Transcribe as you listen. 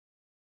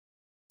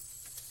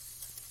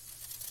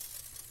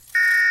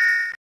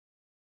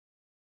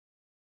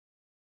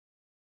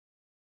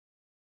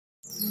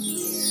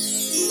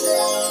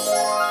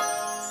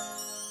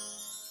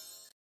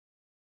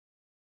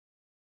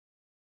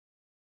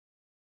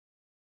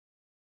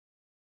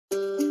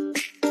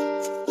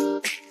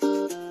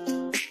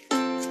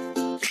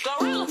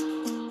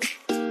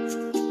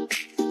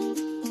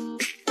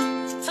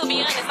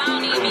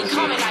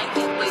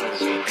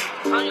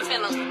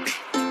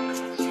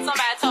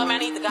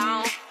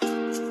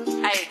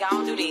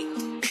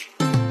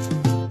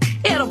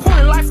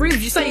for real.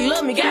 If you say you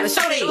love me, gotta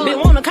show that. Been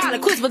wanna call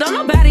it quits, but don't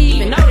nobody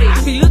even know that.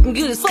 I be looking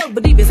good as fuck,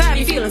 but deep inside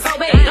be feeling so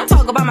bad. Don't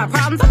talk about my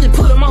problems, I just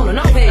put them on a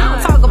notepad.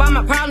 Don't talk about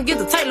my problems, get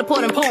the Taylor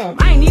put in poem.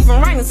 I ain't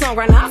even writing a song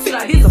right now, I feel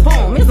like this a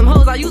poem. It's some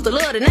hoes I used to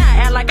love that now I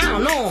act like I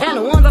don't know them. And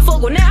the ones I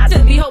fuck with now, I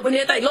just be hoping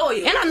that they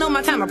loyal. And I know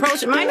my time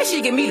approaching, man, that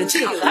shit get me to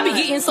chill. I be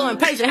getting so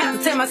impatient, have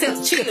to tell myself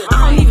to chill.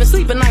 I don't even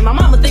sleep at night, my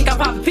mama think I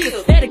pop a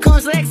pill. Daddy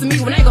comes asking me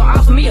when they gon'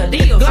 offer me a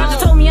deal. God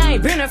just told me I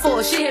ain't been there for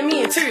her, she had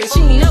me in tears. She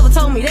ain't never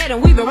told me that,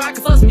 and we been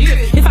rocking for some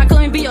years. If I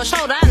couldn't be your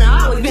shoulder, I done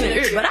always been an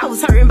ear. But I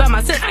was hurting by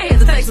myself, I had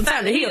to take some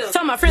time to heal.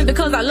 Tell my friends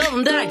because I love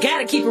them that I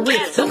gotta keep it real.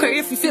 Don't care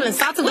if you feeling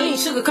salty, we ain't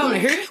sugar coming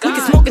here. We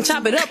can smoke and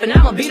chop it up, and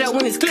I'ma be there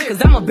when it's clear.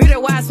 Cause I'ma be there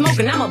while I smoke,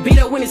 and I'ma be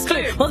there when it's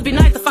clear. Must be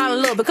nice to fall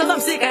in love, because I'm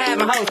sick of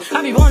having hoes.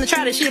 I be wanting to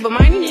try this shit, but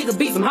man, these niggas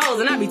be some hoes.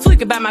 And I be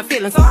tweaking about my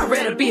feelings, so I'd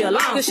rather be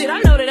alone. Cause shit, I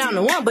know that I'm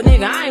the one, but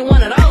nigga, I ain't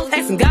one of those.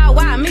 Asking God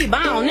why me, but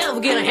I don't never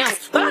get an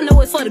ounce. But I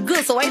know it's for the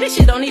good, so hey, this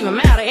shit don't even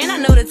matter. And I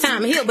know the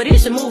time here, but it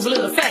should move a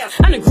little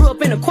fast. I done grew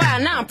up in the choir,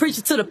 now I'm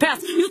preaching to the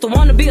pastor. Used to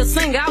want to be a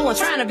singer, I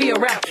wasn't trying to be a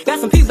rapper. Got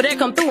some people that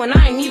come through and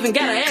I ain't even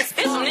gotta ask.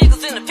 There's some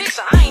niggas in the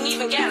picture, I ain't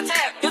even gotta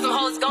tap. There's some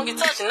hoes gon' get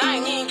touched and I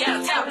ain't even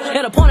gotta tap.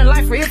 At a point in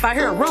life where if I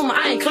hear a rumor,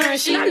 I ain't clearing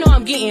shit. I know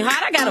I'm getting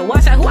hot, I gotta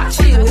watch out who I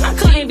chill with. I'm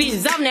cutting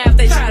bitches off now if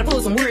they try to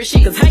pull some weird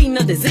shit. Cause hating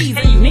a disease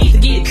and you need to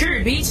get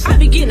cured, bitch. I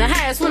be getting the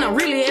highest when I'm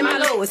really at my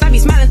lowest. I be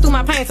smiling through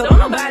my pain so don't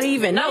nobody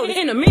even know it.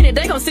 In a minute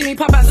they gon' see me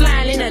pop out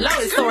sliding in that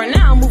Lotus store. And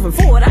now I'm moving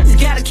forward, I just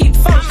gotta keep the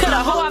focus. Cut a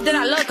hoe off that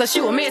I love cause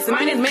she was messy,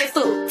 man, it's messed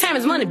up. Time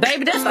is money,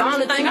 baby, that's the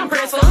only thing I'm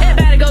pressed for.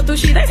 Everybody go through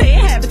shit, they say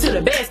it happened to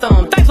the best of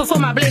them. Thankful for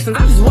my blessings,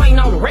 I'm just waiting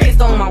on the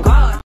rest of them, on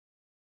God.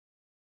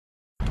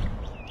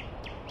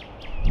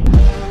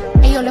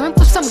 Hey yo, let me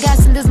put some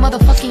gas in this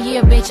motherfucking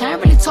year, bitch. I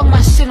ain't really talking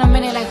my shit in a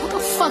minute. Like, who the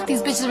fuck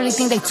these bitches really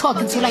think they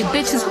talking to? Like,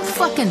 bitches, who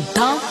fucking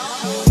dumb?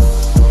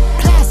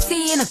 Class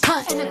C in a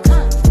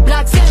cunt.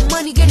 Block 10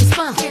 money getting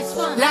spun.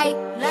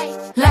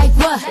 Like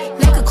what?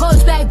 Like a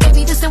coach bag,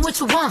 baby, this ain't what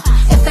you want.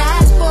 If I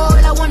ask for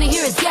all I wanna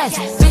hear is yes.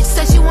 Bitch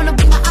says she wanna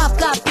be my op,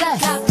 God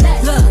bless.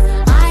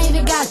 Look, I ain't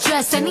even got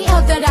dressed. Any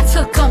L that I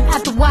took come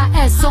after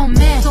YS, so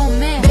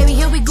man. Baby,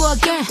 here we go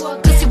again.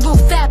 Pussy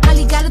roof fat,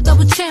 probably got a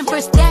double chin.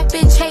 First that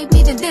bitch hate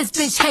me, then this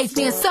bitch hates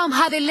me. And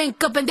somehow they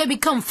link up and they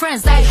become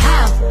friends. Like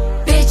how?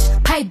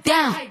 Bitch, pipe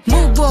down.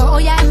 Move board, oh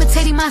yeah,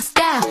 imitating my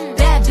style.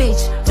 Bad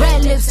bitch,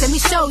 red lips, let me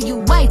show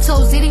you. White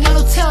toes, eating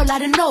yellow tail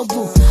out of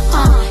Nobu.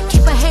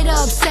 Keep a hater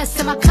obsessed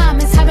in my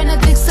comments, having a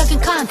dick sucking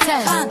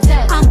contest.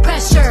 I'm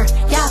pressure,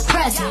 y'all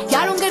press.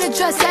 Y'all don't get a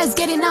dress, that's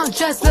getting out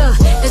dressed. Look,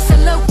 it's a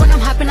look when I'm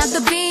hopping out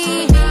the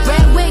beat.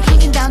 Red wig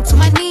hanging down to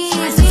my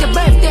knees. It's your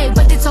birthday,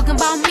 but they talking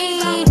about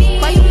me.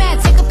 Why you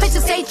mad? Take a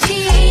picture, say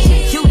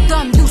cheese. You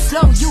dumb, you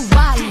slow, you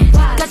wildin'.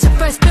 Got your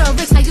first pair of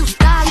rich, now you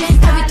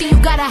stylin'. Everything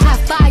you gotta have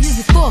 5 years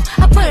before.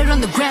 I put it on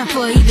the gram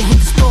for even hit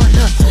the store.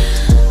 Look,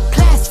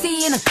 Class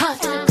C in a cunt.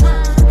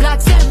 Block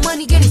 10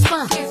 money getting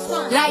spun.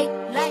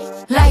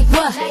 Like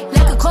what?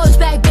 Like a coach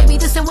bag, baby,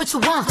 this ain't what you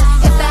want.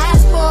 If I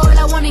ask for all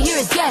I wanna hear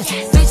is yes.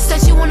 Bitch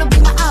says she wanna be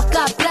my op,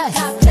 God bless.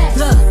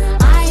 Look,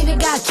 I ain't even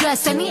got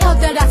dressed. Any L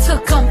that I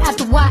took come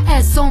after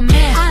YS, so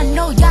man. I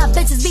know y'all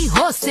bitches be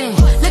hosting.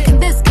 Looking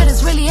this good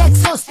is really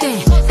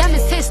exhausting.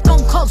 Diamonds hit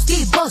stone cold,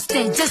 Steve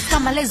boasting. Just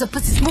got my laser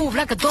pussy smooth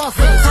like a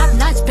dolphin. Top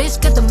notch bitch,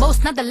 get the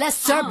most, not the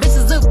lesser.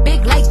 Bitches look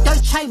big like third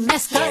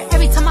trimester.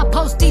 Every time I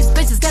post these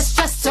bitches get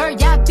stressed, sir.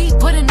 Y'all be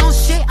putting on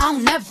shit, I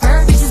don't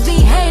never. Bitches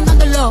be hating on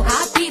the low,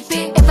 I keep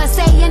it. If I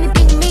say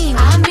anything mean,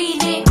 I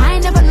mean it. I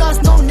ain't never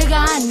lost no nigga,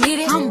 I need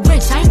it. I'm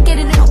rich, I ain't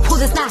getting it on pool,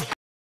 that's not.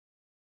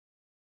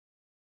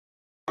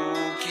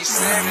 Keep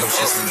saying no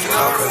shit to me,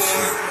 all that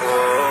shit.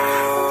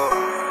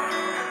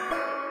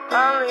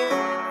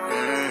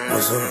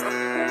 What's up?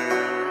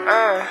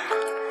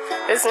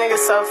 This nigga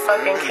so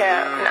fucking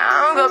cap. Nah,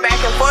 I don't go back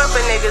and forth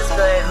with niggas,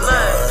 but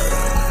look.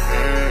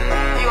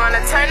 You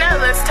wanna turn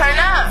up? Let's turn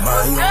up.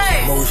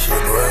 Hey! I'm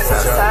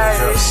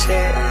tired of this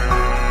shit.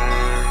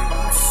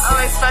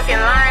 Always fucking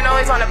lying,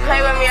 always wanna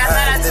play with me. I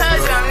thought I told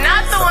you I'm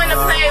not the one to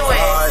play with.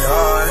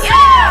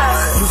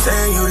 Yeah! You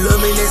saying you love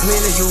me, next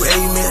minute you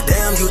hate me.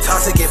 Damn, you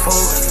toxic and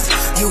focused.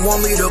 You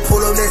want me to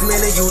pull up, next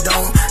minute you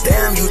don't.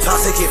 Damn, you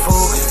toxic and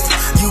focused.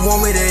 You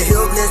want me to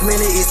help, next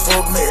minute it's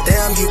fuck me.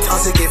 Damn, you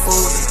toxic and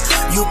focused.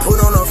 You put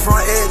on the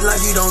front edge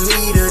like you don't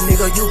need a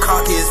nigga, you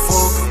cocky as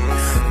fuck.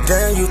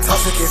 Damn, you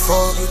toxic and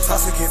fuck, you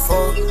toxic and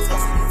fuck.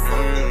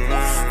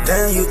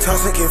 Damn, you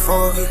toxic and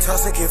fuck, you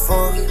toxic and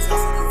fuck.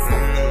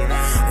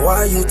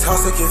 Why you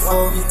toxic and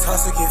fuck, you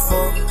toxic and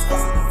fuck.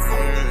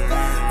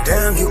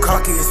 Damn, you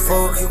cocky as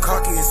fuck, you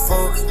cocky as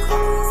fuck.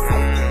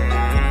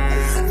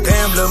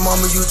 Damn, lil'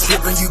 mama, you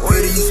trippin', you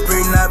pretty, you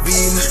spreadin' our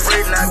business.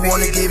 You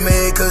wanna get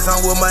mad cause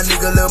I'm with my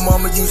nigga, lil'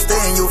 mama, you stay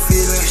in your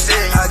feelings.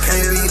 I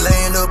can't be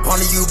laying up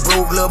under you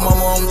broke, lil' mama,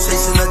 I'm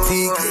chasing a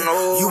ticket.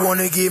 You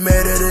wanna get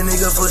mad at a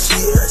nigga for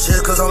shit,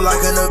 just cause I'm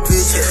liking a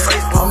picture.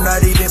 I'm not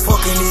even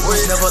fucking it,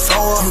 bitch, never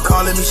saw her. You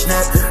calling me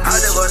snapping, I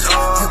never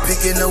saw her. You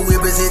picking the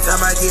whippers every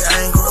time I get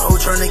angry. Oh,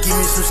 tryna give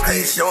me some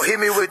stitch. Don't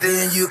hit me with it.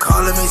 Then you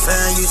calling me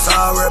saying you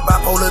sorry.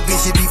 Bipolar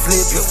bitches be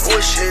flippin'.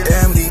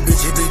 Damn, these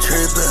bitches be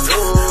trippin'.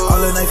 All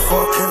in they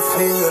fucking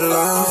feel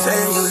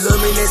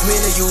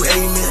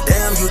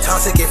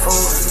toxic and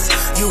full.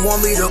 You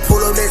want me to pull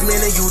up next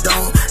minute, you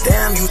don't.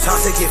 Damn, you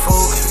toxic and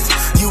full.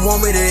 You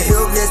want me to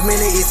help next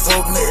minute, it's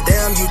fuck me.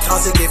 Damn, you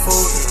toxic and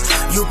full.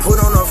 You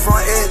put on the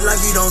front end like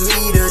you don't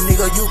need a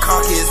nigga, you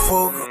cocky as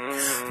fuck.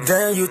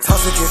 Damn, you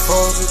toxic and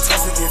full. You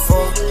toxic and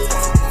full.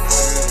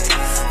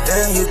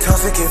 Damn, you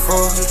toxic and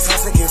full. You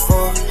toxic and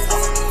full.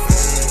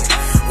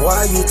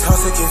 Why you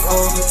toxic and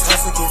full? You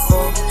toxic and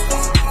full.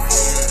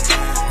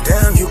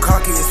 Damn, you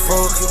cocky as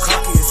fuck. You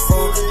cocky as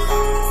fuck.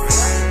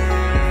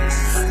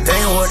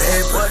 Damn, what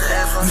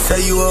happened? You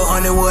say you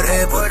 100, what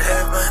happened?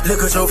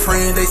 Look at your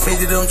friends, they say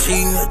that I'm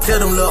cheating. Tell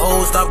them little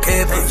hoes stop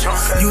capping.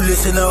 You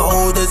listen to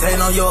hoes that's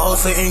hating on your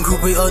hustle and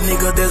groupie a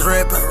nigga that's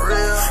rapping.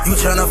 You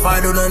tryna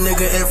fight on a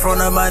nigga in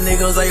front of my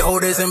niggas, like, oh,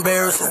 that's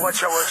embarrassing.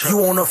 You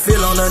wanna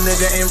feel on a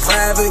nigga in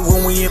private,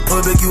 when we in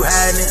public, you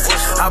hiding.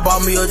 I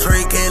bought me a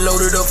drink and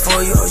loaded up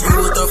for you. You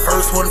was the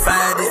first one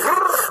fighting.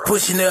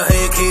 Pushing the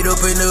head kid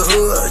up in the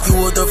hood, you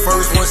was the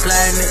first one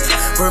sliding.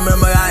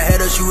 Remember I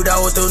had a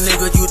shootout with them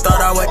niggas, you thought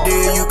I was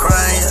dead, you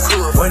crying.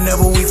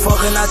 Whenever we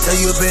fucking, I tell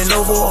you bend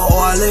over,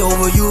 or I lay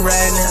over you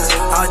riding.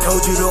 I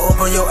told you to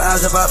open your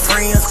eyes about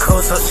friends,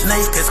 cause a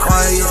snake is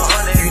quiet.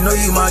 You know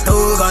you my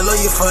dog, I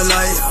love you for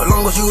life. As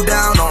long as you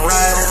down, I'm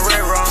riding.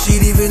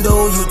 Shit, even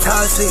though you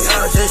toxic,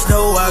 I just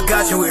know I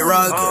got you with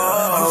rocket.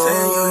 You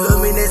saying you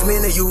love me, next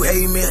minute you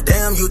hate me.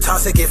 Damn, you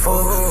toxic and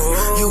fuck.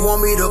 You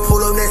want me to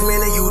pull up, next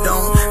minute you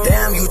don't.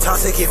 Damn, you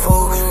toxic and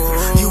fuck.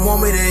 You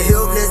want me to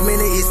help, next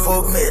minute it's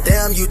fuck me.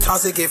 Damn, you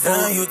toxic and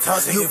fuck. You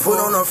put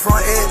on the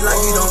front end like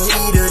you don't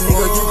need a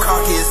nigga, you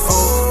cocky as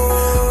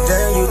fuck.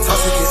 Damn, you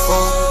toxic and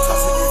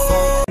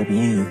fuck. Gotta be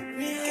in you.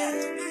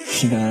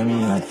 You know what I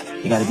mean?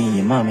 Like, you gotta be in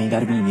your mama, you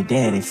gotta be in your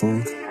daddy,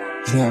 fool.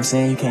 You know what I'm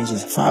saying? You can't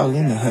just follow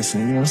in the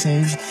hustling, you know what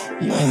I'm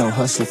saying? You ain't no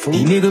hustler, fool.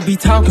 These niggas be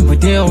talking, but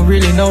they don't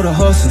really know the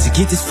hustle. To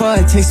get this far,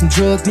 it takes some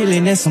drug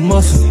dealing and some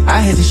muscle. I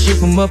had to ship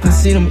them up and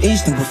send them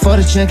eastern before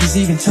the junkies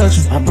even touch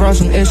them. I brought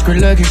some extra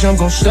luggage, I'm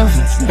gon' stuff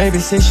them. Baby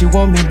said she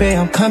want me, babe,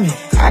 I'm coming.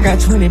 I got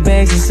 20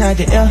 bags inside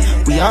the L.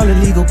 We all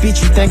illegal,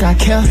 bitch, you think I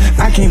care?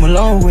 I came a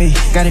long way,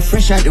 got it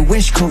fresh out the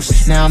West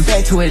Coast. Now I'm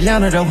back to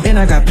Atlanta though, and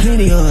I got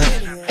plenty of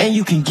it. And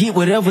you can get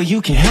whatever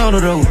you can handle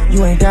though.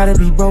 You ain't gotta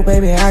be broke,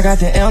 baby, I got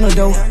the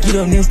antidote. Get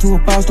up next to a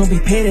boss, don't be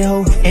petty,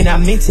 ho. And I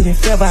meant it and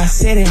fell, but I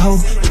said it, ho.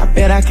 I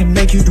bet I can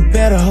make you do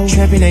better, ho.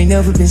 Trapping ain't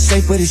never been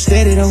safe, but it's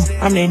steady though.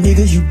 I'm that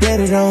nigga you bet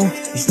it on.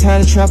 It's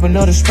time to trap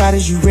another spot,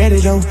 as you ready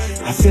though.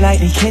 I feel like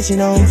they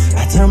catching on.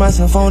 I turned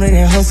myself on and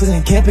that hustle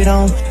and kept it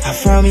on. I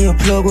found me a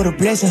plug with a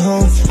blessing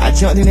home. I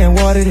jumped in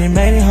that water, then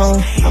made it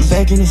home. I'm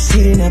back in the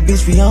city, that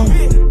bitch we on.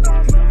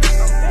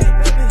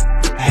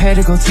 Had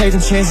to go take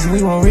them chances,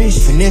 we won't reach.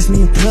 Finesse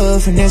me a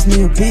plug, finesse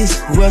me a bitch.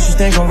 Who else you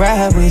think gon'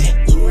 ride with it?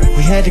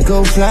 We had to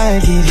go fly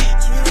and get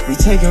it. We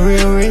taking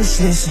real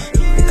risks,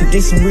 listen. Cause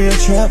this some real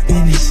trap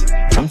business.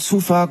 I'm too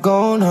far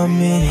gone, I'm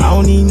in it. I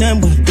don't need nothing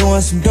but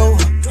doing some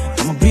dope.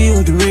 I'ma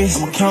build the risk.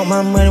 I'ma count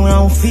my money when I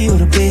don't feel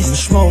the best. I'ma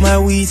smoke my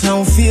weed till I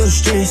don't feel the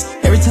stress.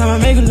 Every time I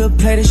make a little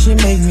play, that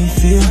shit make me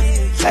feel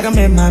like I'm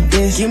at my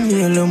best. Give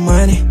me a little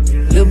money,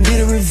 a little bit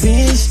of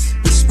revenge.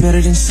 It's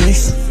better than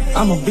sex.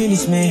 I'm a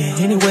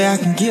businessman, any way I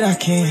can get, I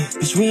can.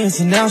 Bitch, we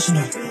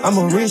international, I'm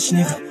a rich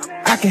nigga.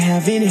 I can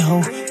have any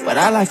hoe, but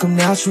I like them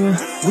natural.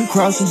 We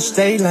crossing the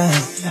state line.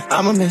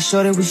 I'ma make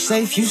sure that we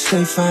safe, you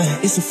stay fine.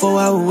 It's a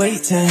 4-hour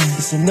wait time.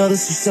 It's another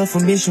successful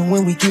mission.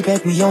 When we get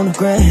back, we on the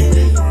grind.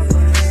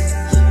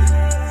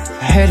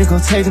 I had to go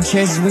take them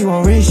chances, we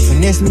won't reach.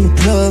 Finesse me a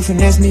plug,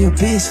 finesse me a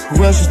bitch.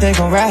 Who else you think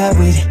gon' ride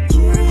with it?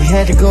 We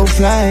had to go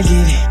fly and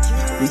get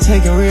it. We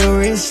taking real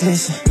risks,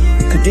 listen.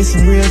 Cause this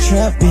some real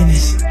trap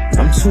business.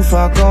 I'm too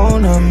far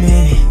gone, I'm in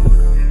it.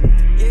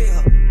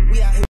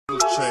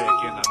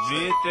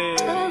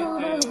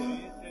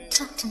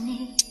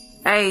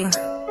 Hey,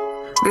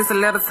 this a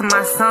letter to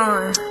my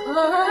son.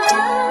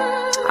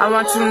 I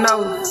want you to know,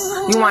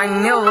 you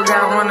ain't never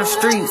gotta run the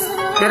streets.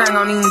 That ain't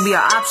gonna even be an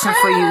option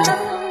for you.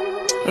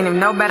 And if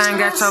nobody ain't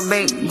got your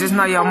back, just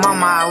know your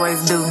mama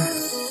always do.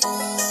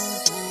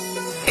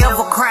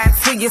 Ever cried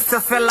to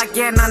yourself, felt like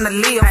you had nothing to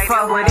live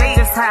for? That's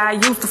just how I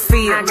used to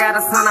feel. I got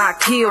a son I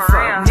killed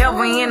for.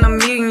 Never in a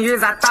million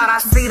years I thought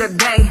I'd see the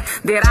day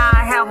that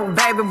I have a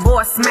baby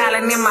boy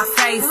smiling in my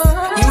face.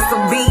 Used to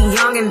be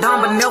young and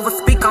dumb but never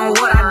speak on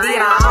what I did.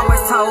 I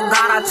always told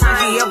God I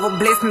tried he ever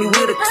blessed me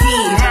with a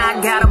kid. Now I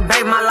got a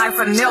baby, my life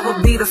will never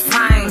be the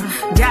same.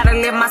 Gotta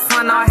let my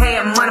son know I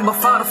had money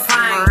before the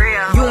fame.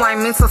 You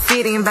ain't meant to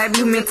fit in, baby,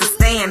 you meant to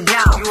stand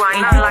out.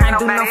 And you can't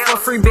do no for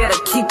free, better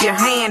keep your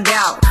hand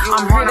out.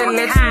 I'm here to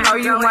let you know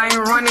you ain't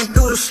running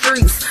through the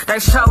streets. They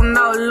show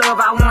no love,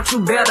 I want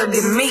you better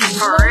than me.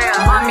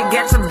 Mommy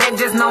got your back,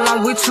 just know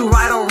I'm with you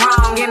right or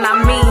wrong. And I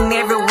mean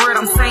every word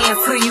I'm saying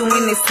to you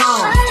in this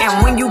song.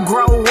 And when you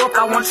grow up,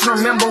 I want you to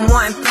remember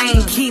one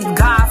thing. Keep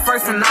God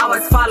first and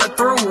always follow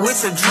through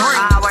with your dream.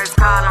 I always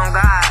call on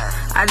God.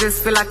 I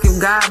just feel like if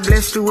God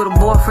blessed you with a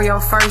boy for your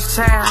first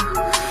child,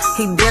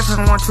 he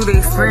definitely wants you to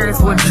experience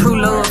what true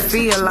love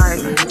feel like.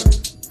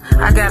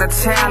 I got a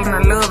child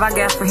and the love I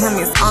got for him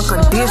is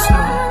unconditional.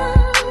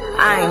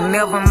 I ain't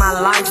never in my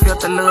life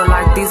felt a love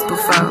like this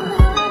before.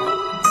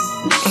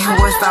 And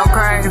what's so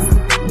crazy?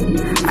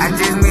 I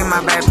just met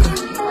my baby.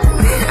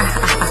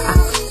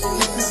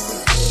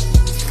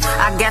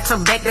 I got your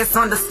back, that's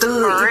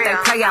understood. If they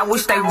play, I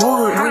wish they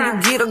would. When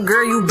you get a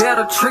girl, you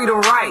better treat her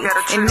right.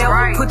 And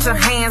never put your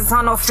hands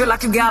on her, feel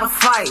like you gotta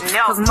fight.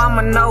 Cause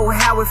mama know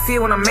how it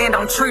feel when a man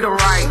don't treat her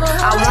right.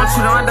 I want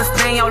you to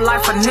understand your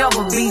life will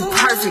never be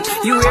perfect.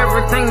 You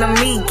everything to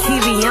me,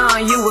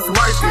 Kevion, you was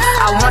worth it.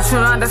 I want you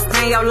to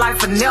understand your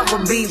life will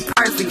never be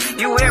perfect.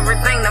 You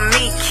everything to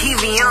me,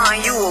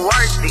 Kevion, you were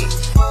worth it.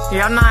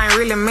 Your name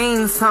really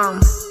means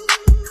something.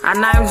 I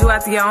named you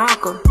after your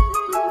uncle.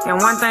 And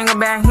one thing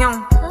about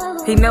him,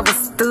 he never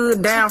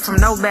stood down from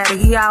nobody.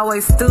 He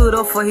always stood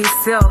up for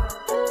himself.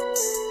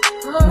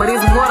 But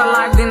it's more to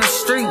life than the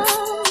streets.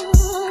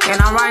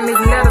 And I'm writing this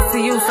letter to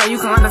you so you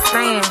can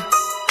understand.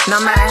 No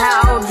matter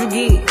how old you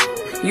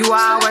get, you will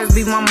always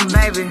be mama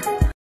baby.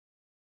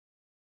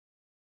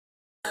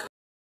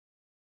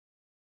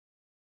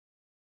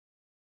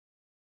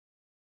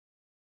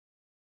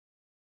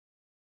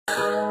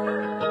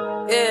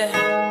 Yeah.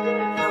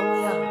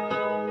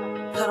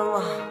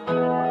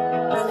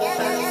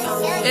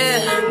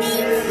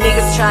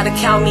 Niggas try to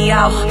count me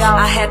out,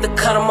 I had to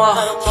cut them off.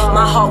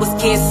 My heart was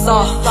getting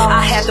soft,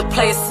 I had to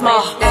play it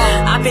small.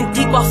 I've been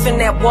deep off in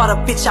that water,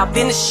 bitch, I've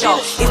been to shore.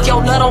 If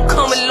your love don't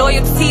come with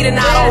loyalty, then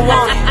I don't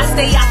want it. I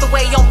stay out the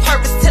way on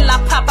purpose till I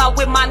pop out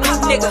with my new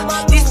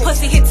nigga. This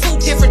pussy hit too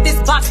different, this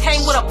box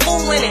came with a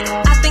pool in it.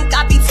 I think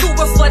I be too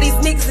rough for these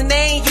niggas and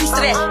they ain't used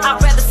to that.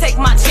 I'd rather take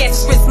my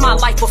chances, risk my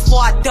life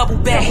before I double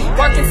back.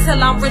 Working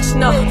till I'm rich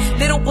enough,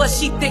 little but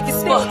she thick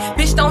as fuck.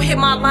 Bitch, don't hit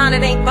my line,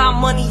 it ain't about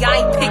money,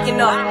 I ain't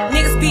picking up.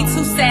 Niggas be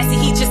too sassy,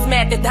 he just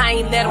mad that I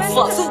ain't let him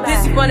fuck. Too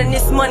busy running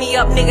this money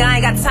up, nigga, I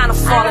ain't got time to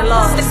fall in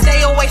love. To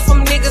stay away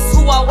from niggas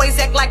who always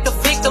act like the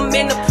victim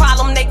and the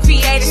problem they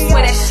created.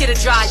 Swear that shit'll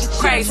drive you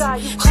crazy.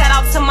 Shout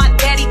out to my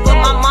daddy, but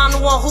my mom the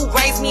one who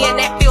raised me, and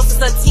that feels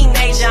since a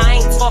teenager.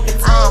 I ain't talking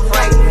Tom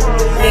Brady.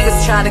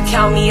 Niggas try to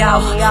count me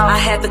out, I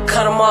had to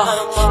cut them off.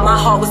 My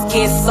heart was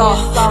getting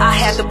soft, I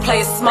had to play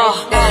it small.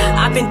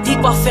 I've been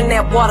deep off in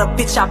that water,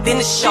 bitch, I've been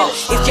to shore.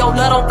 If your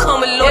love don't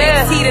come with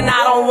loyalty, then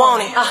I don't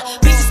want it.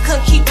 Bitches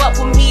couldn't keep up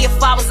with me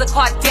if I was a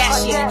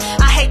Kardashian.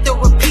 I hate to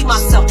repeat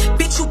myself,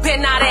 bitch, you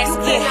better not ask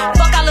again.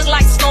 Fuck, I look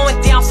like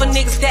slowing down for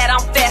niggas that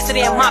I'm faster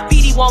than. My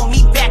BD want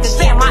me back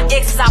again, my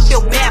exes, I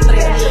feel bad for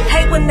them.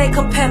 Hate when they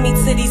compare me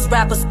to these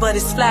rappers, but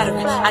it's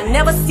flattering. I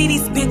never see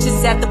these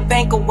bitches at the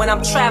bank or when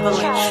I'm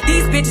traveling.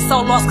 These bitches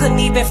so lost, couldn't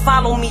even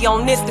follow me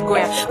on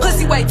Instagram.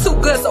 Pussy way too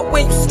good, so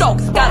when you stalk,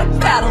 it's gotta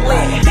paddle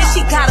in. Bitch,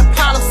 she got a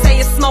problem, say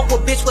it's smoke,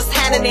 but bitch, what's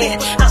happening?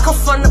 I come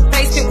from the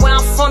basement where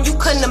I'm from, you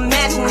couldn't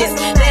imagine this.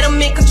 Let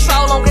him in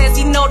control, long as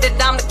he know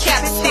that I'm the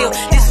captain still.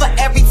 This for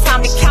every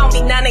time they count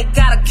me, now they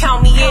gotta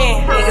count me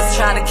in. Niggas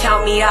try to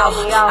count me out,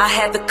 I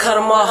had to cut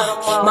them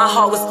off. My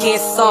heart was getting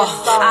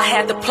soft, I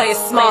had to play it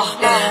small.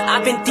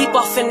 I've been deep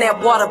off in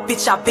that water,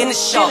 bitch, I've been to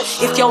shore.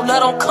 If your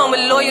love don't come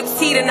with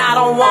loyalty, then I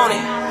don't want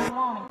it.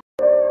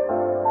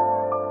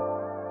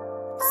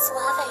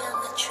 Suave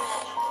on the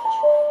track.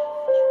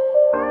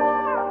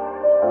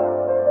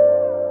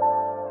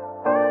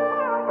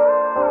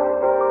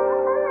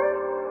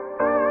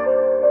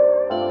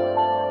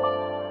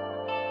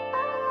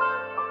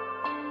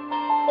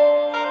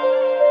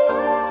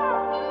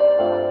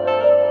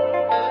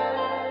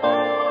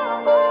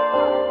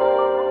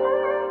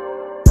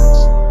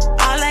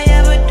 All I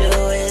ever do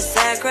is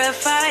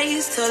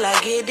sacrifice till I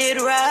get it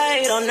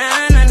right. Oh,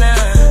 nah, nah,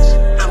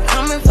 nah. I'm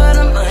coming for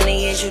the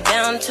money, is you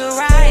down to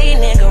right?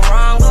 Nigga,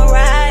 wrong or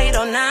right?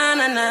 Oh, nah,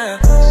 nah, nah.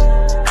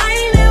 I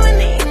ain't never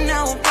need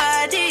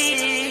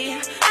nobody.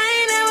 I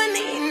ain't never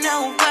need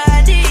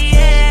nobody,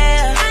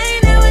 yeah. I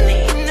ain't never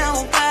need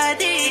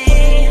nobody.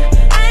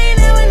 I ain't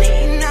never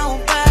need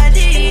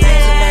nobody,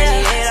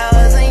 yeah. 1998, I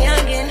was a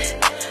youngin'.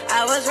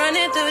 I was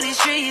running through these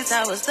streets,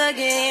 I was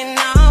thuggin'.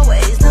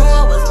 Always knew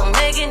I was gon'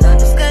 make it, no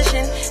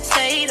discussion.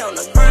 Stayed on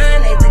the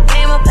grind, ate the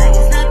game up like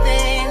it's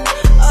nothing.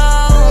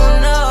 Oh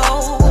no,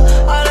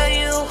 all of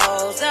you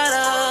hoes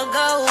gotta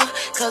go,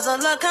 cause the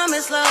luck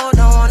coming slow.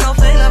 Don't want no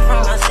favor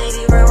from my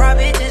city, where raw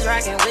bitches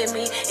rockin' with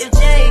me. If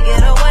Jay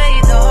get away,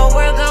 the whole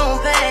world gon'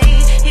 pay.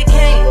 You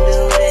can't do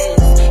this,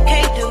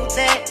 can't do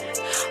that.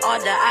 All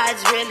the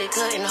odds really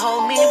couldn't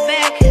hold me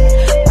back.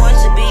 Want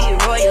to be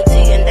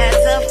royalty and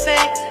that's a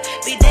fact.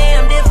 Be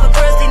damned if a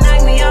Christy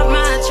knock me off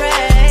my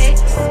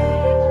tracks.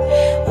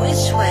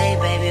 Which way,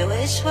 baby,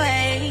 which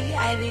way?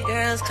 Ivy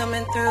girls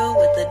coming through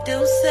with the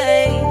deuce.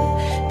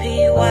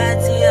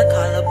 PYT, I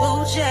call her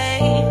Boo J.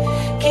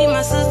 Keep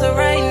my sister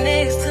right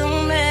next to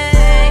me.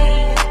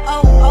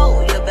 Oh,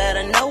 oh, you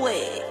better know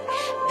it.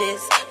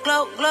 This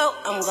glow, glow,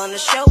 I'm gonna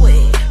show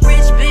it.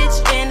 Rich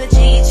bitch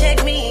energy,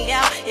 check me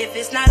out. If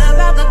it's not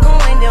about the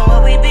coin, then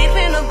what we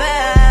beefing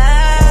about?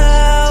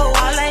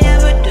 All I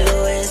ever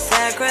do is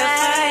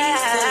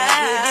sacrifice till I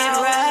get it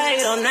right.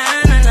 Oh,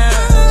 nah, nah,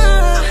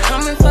 nah. I'm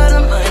coming for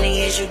the money,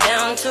 is you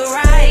down to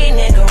right?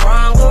 Nigga,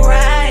 wrong or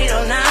right?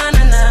 Oh, nah,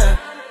 nah, nah.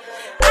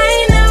 I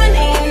ain't never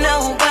need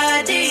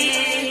nobody.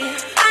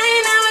 I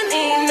ain't never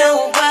need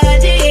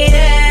nobody,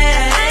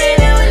 yeah. I ain't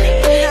never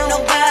need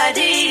nobody.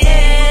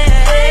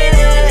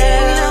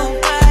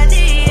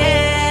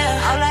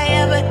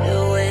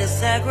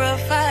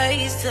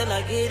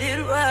 get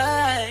it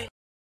right.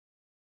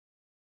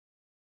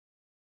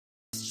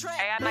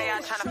 Hey, I know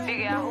y'all trying to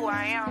figure out who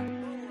I am,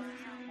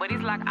 but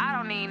it's like I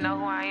don't even know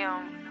who I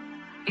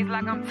am. It's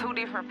like I'm two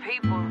different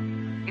people.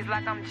 It's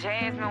like I'm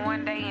Jasmine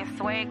one day and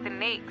Swag the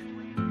next.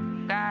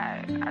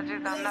 God, I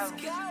just don't know.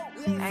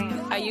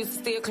 Damn. I used to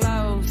steal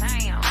clothes.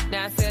 Damn.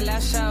 Now I sell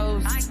out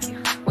shows.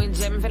 When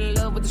Jasmine fell in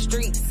love with the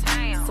streets.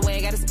 Damn.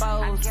 Swag got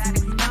exposed.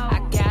 I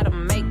gotta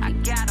make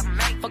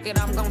it. Fuck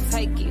it, I'm gon'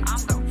 take it.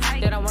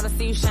 Then I wanna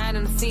see you shine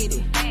in the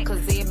city. Cause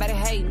everybody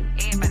hating.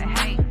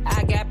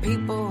 I got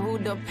people who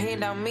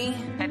depend on me.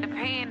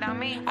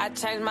 I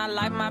changed my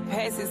life, my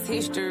past is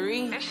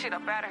history. This shit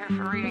up out of here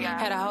for real, y'all.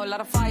 Had a whole lot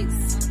of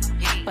fights,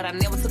 but I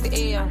never took an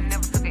L.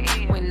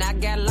 When I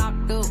got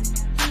locked up,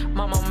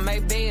 my mama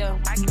made bail.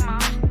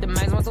 The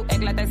main ones who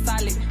act like they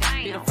solid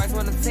be the first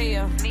one to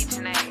tell.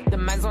 The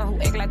main ones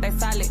who act like they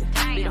solid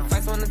be the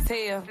first one to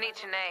tell.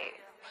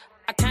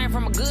 I came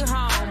from a good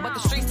home, but the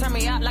streets turned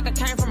me out like I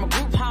came from a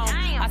group home.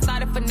 I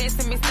started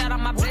finessing, missed out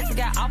on my blessing,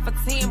 got off a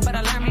 10, but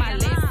I learned my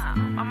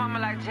lesson. My mama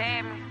like,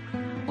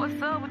 Jasmine, what's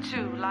up with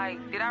you? Like,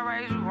 did I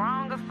raise you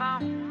wrong or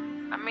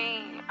something? I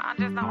mean, I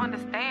just don't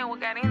understand what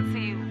got into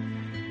you.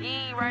 You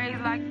ain't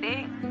raised like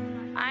that.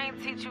 I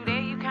ain't teach you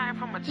that. You came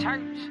from a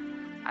church.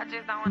 I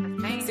just don't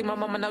understand. See, my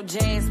mama know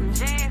Jasmine,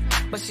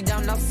 but she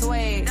don't know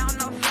Swag.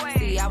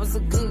 See, I was a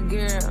good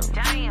girl,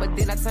 but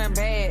then I turned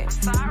bad.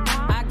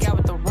 I got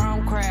with the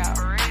wrong crowd.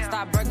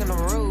 Stop breaking the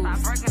rules.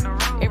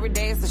 Every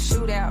day it's a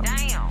shootout.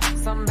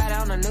 Something bad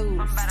on the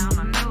news.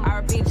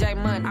 R.I.P. J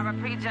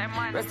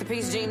Money. Rest in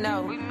peace,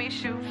 Gino. We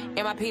miss you.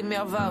 M.I.P.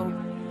 Melvo.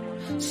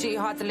 She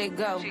hard to let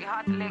go.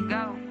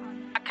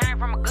 I came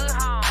from a good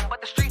home,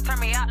 but the streets turned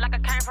me out like I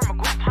came from a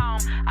group home.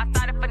 I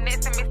started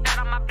finessing, missed out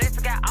on my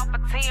blessing, got off a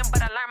 10,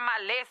 but I learned my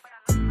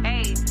lesson.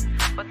 Hey,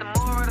 but the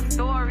moral of the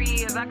story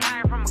is I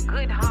came from a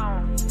good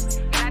home.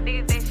 And I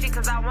did that shit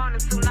cause I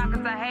wanted to, not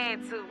cause I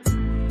had to.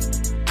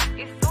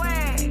 It's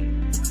Swag.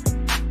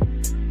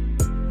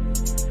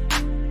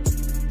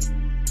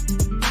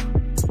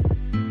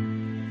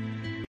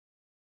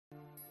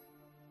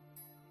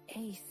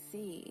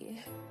 AC.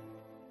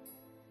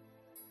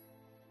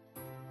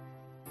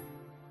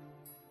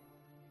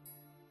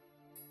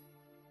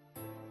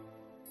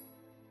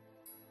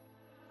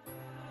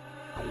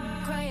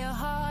 Cry your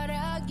heart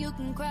out, you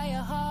can cry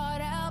your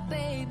heart out,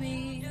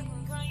 baby. You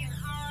can cry your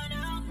heart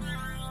out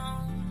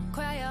now.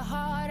 Cry your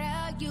heart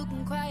out, you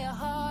can cry your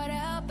heart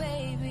out,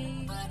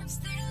 baby. But I'm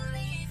still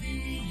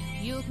leaving.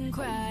 You can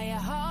cry your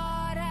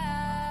heart out.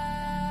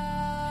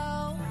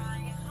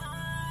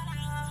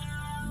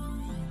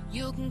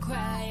 You can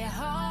cry your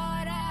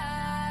heart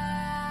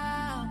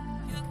out.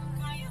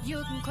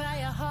 You can cry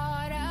your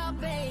heart out,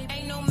 baby.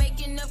 Ain't no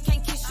making up,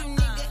 can't kiss you,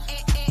 nigga.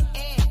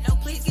 No,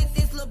 please get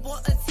this little boy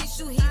a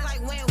tissue. He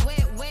like wet.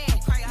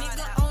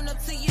 Nigga, own up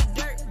to your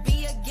dirt,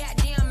 be a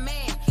goddamn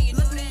man.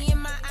 Look me in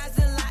my eyes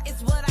and lie,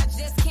 it's what I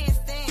just can't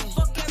stand.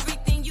 Fuck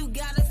everything you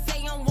gotta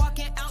say, I'm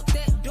walking out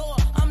that door.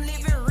 I'm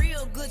living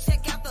real good,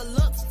 check out the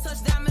looks,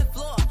 touch diamond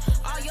floor.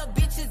 All your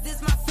bitches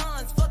is my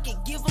sons, fuck it,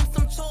 give them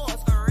some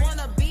chores.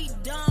 Wanna be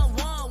done,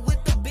 one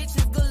with the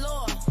bitches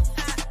galore.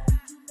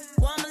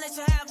 Well, I'ma let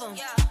you have them,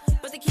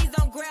 but the keys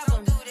don't grab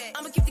them.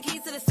 I'ma keep the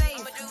keys to the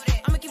safe,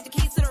 I'ma keep the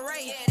keys to the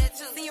race.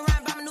 See you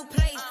riding by my new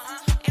place,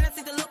 and I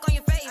see the look on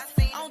your face.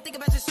 I don't think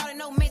about your shawty,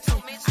 no mention.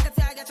 I can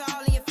tell I got you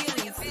all in your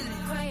feelings.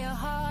 Cry your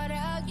heart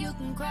out, you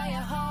can cry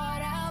your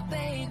heart out,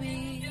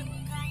 baby. You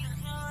can cry your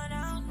heart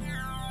out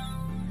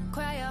now.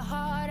 Cry your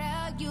heart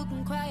out, you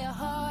can cry your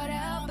heart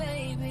out,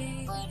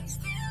 baby. But I'm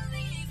still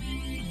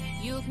leaving.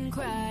 You can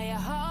cry your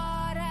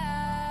heart out.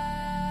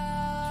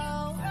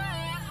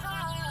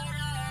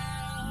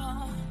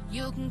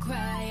 You can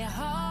cry your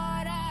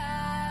heart out.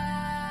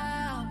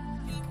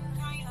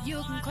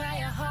 You can cry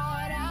your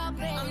heart out,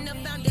 baby. I'm the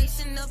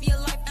foundation of your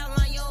life,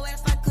 outline your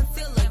ass like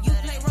concealer. You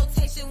play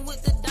rotation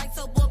with the dice,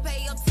 so boy,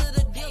 pay up to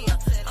the dealer.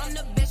 I'm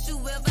the best you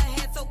ever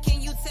had, so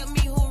can you tell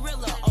me who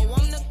realer? Oh,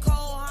 I'm the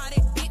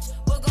cold-hearted bitch,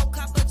 we'll go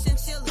cop a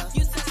chinchilla.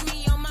 You sent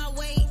me on my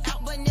way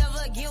out, but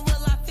never again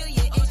will I feel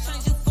you.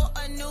 Exchange you for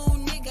a new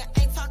nigga,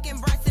 ain't talking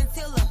Bryson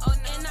Tiller.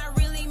 And I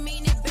really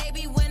mean it,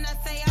 baby, when I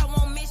say I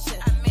won't miss you.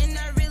 And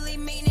I really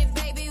mean it,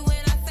 baby,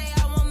 when I say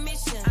I won't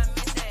miss you.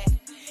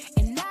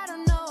 And I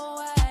don't know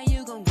why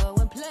you gon' go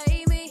and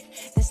play me.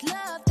 This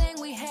love thing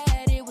we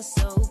had, it was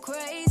so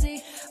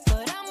crazy.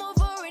 But I'm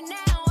over it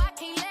now, I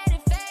can't let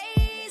it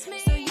faze me.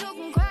 So you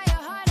can cry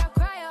your heart out,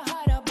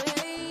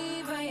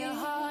 baby. Cry your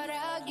heart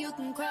out, you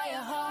can cry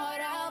your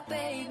heart out,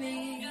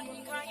 baby. You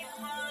can cry your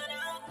heart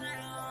out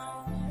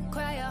now.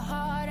 Cry your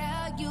heart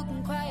out, you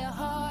can cry your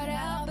heart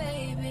out,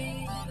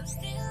 baby. But I'm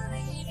still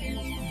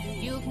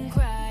leaving. You can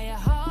cry your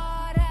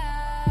heart out.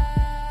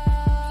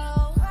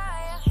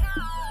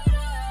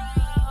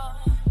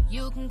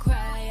 You can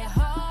cry your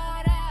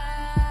heart out.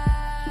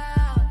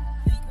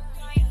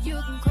 You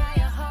can cry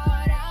your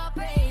heart out,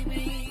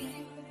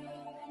 baby.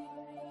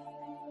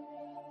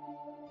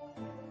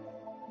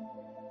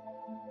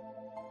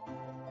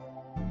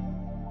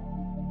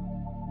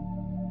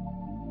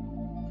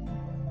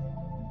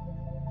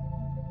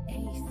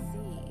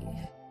 AC.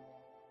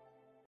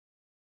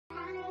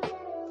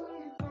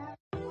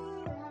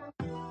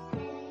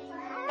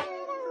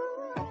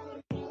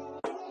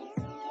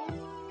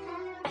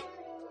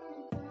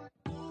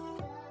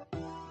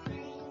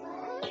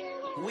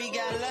 We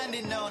got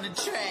London on the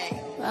track.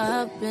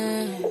 I've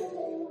been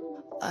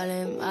all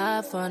in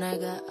my phone, I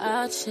got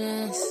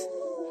options.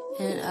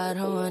 And I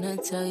don't wanna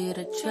tell you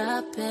to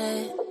drop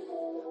it,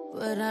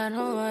 but I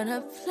don't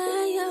wanna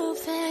play your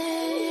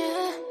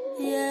fair.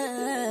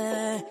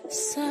 Yeah,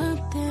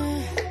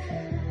 something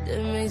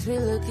that makes me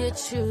look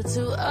at you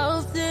too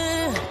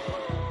often.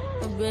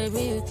 But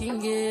baby, you can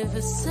give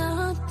us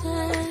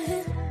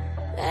something.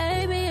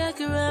 Baby, I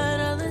can run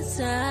all the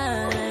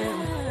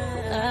time.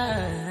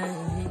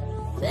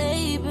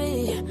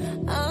 Baby,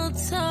 I'm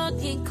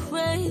talking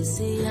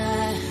crazy.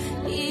 I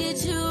need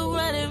you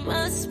running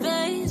my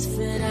space,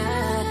 but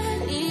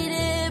I need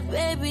it,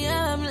 baby.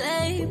 I'm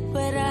late,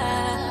 but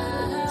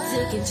I'm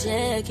sick and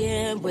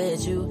checking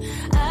with you.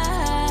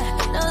 I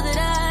know that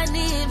I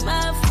need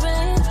my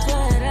friends,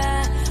 but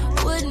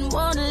I wouldn't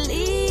wanna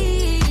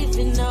leave.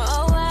 And no,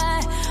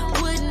 I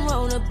wouldn't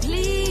wanna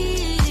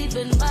bleed.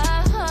 But my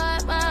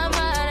heart, my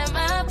mind, and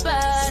my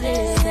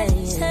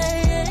body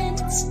saying,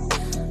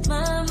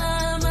 my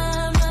mind,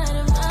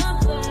 and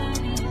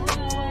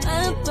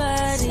my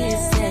body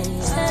saying,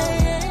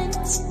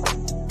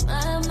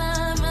 my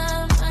mind,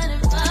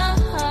 and my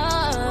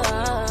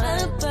heart,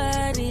 my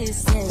body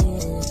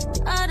saying,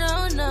 I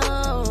don't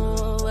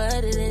know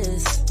what it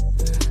is.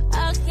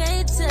 I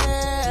can't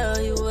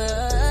tell you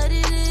what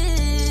it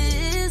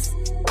is,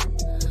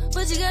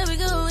 but you got me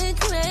going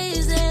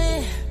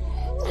crazy.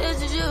 Just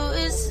to you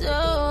is so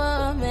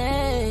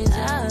amazing.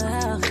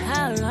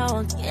 How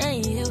long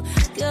can you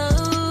go,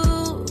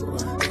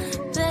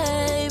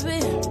 baby?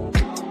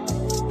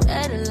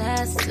 Better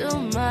last till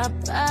my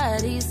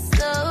body's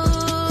so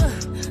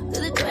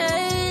the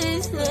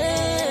crazy.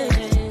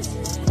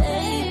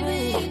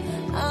 Baby,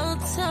 I'm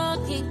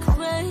talking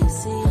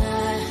crazy.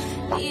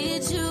 I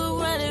need you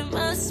running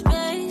my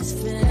space,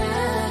 but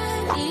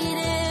I need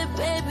it,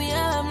 baby.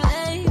 I'm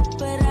late,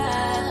 but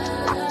I'm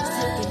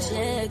sick and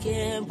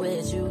checking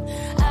with you.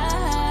 I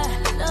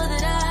know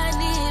that I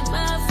need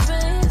my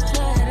friends,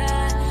 but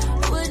I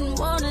wouldn't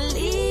wanna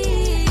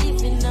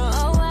leave. You know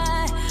I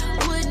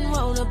wouldn't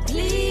wanna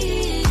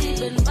bleed.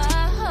 But my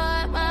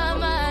heart, my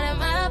mind, and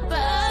my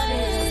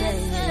body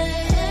says,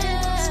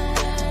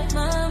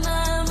 my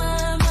mind,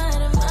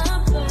 and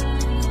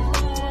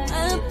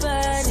my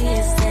body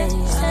says,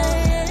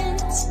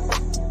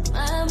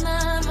 my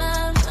mind,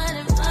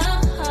 and my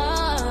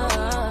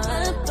heart,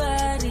 my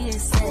body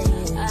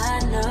says, I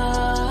know,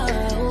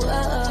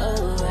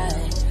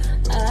 alright,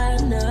 I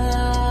know,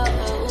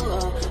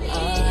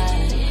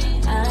 alright,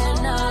 I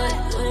know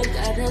you ain't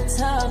gotta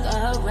talk,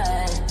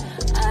 alright,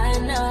 I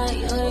know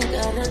you ain't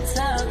gotta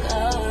talk,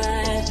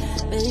 alright,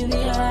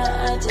 baby,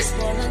 I just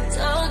wanna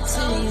talk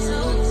to you.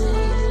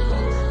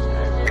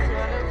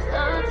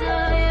 Talk to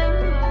you.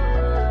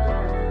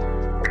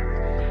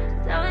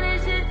 Know that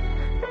shit,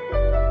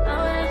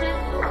 know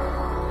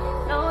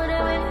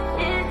that it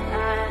is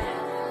hard.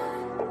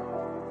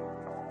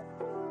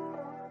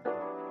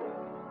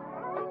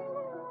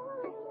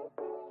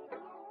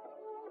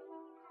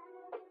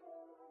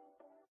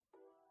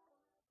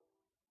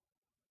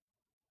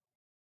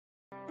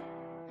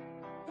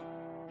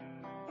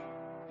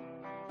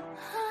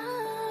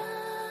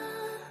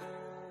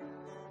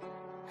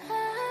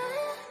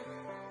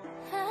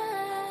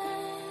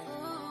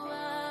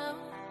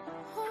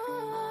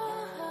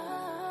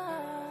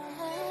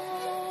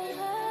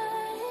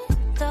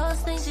 Those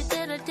things you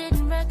did I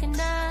didn't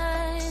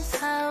recognize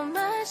how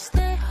much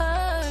they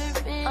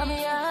hurt me. I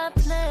mean, I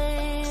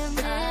blamed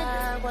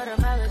it. What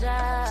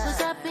apologize?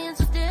 Was I being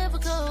so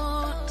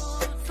difficult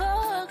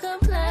for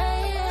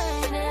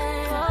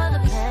complaining? For the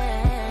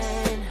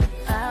pain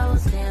I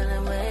was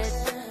dealing with,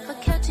 for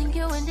catching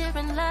you in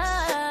different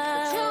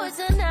lights. You was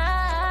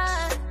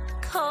not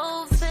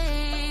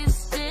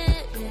cold-faced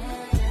it,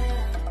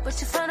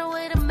 but you found a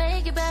way to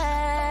make it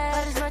back.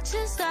 But as much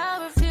as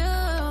I refuse,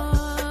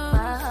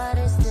 my heart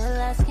is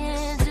still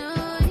asking, do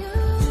you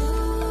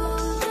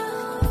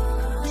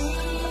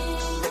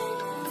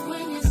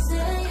when you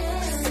say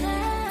it?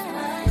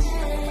 My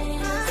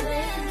name is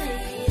lately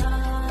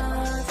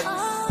yours.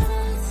 All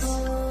this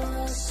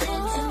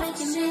bullshit to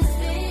making me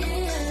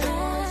feel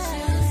what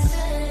you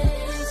say.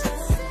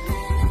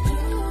 Do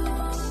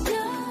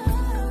you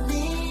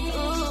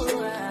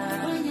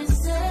when you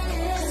say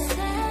it?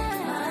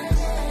 My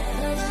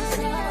name is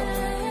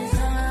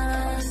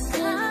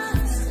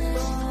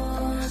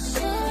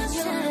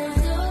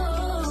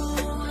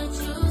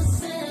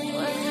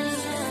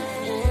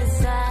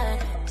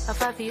I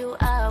fight for you,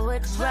 I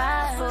would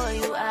ride for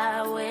you,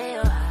 I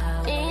will.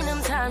 In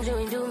them times you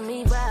ain't do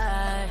me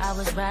right, I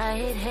was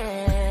right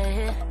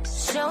here,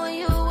 showing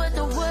you what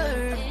the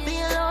word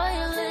being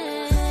loyal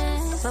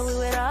is. But we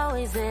would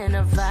always end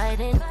up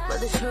fighting, but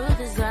the truth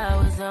is I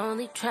was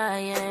only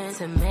trying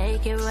to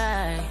make it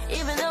right.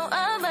 Even though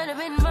I might have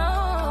been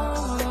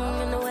wrong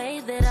in the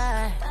way that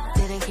I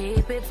didn't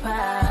keep it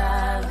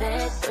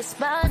private,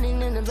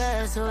 responding in the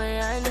best way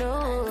I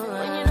knew.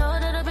 When you know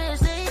that a bitch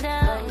stay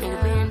down,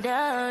 nigga been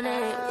down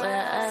it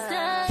where I stay.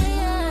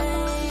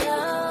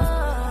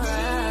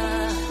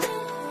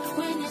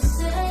 When you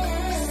say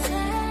it,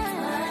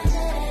 my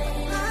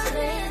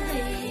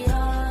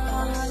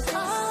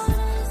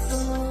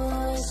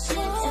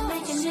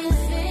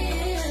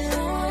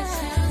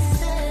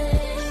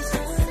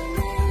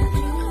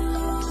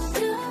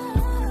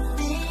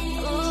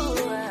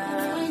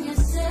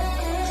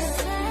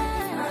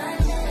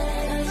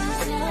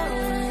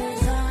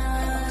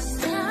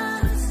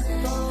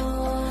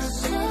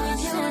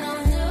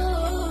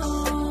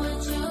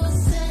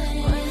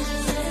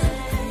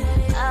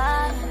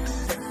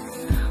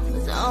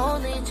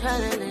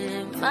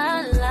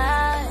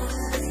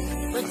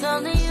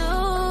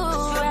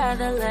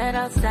rather let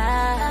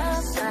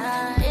outside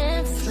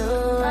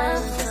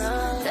influence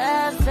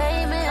that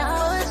fame and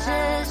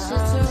fortune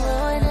just to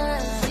ruin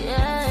us.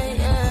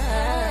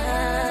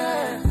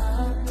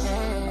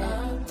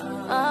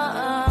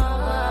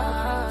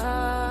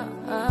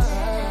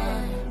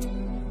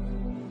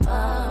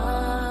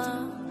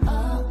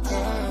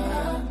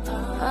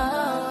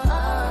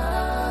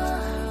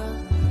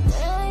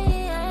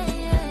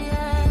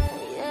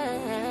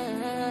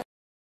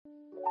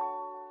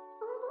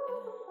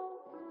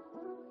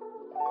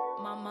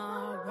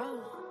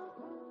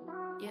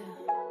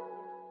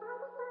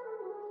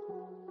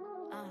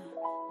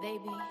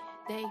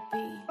 They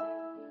be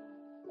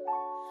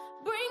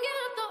bringing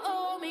up the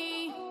old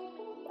me,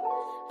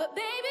 but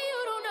baby you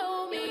don't know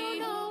me.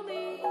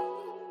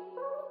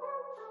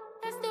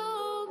 That's the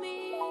old me.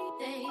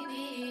 They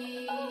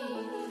be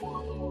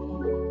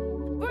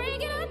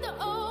bringing up the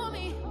old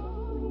me,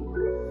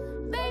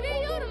 baby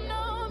you don't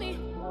know me.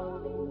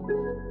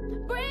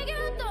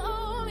 Bringing up the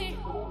old me,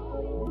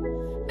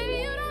 baby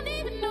you don't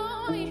even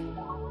know me.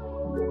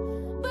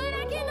 But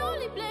I can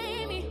only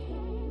blame me.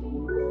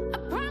 I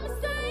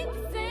promise I ain't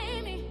the same.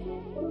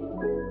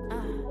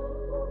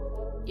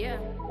 Yeah.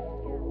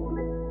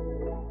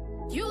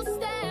 You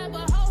stab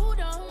a hold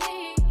on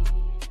me.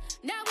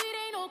 Now it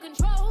ain't no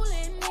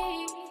controlling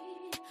me.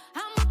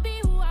 I'ma be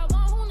who I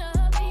wanna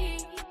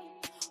be.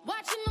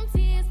 Watching them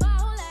tears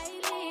fall like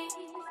leaves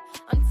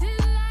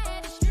until I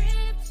had to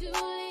strip to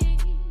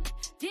leave.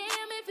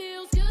 Damn, it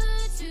feels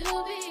good to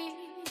be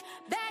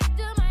back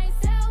to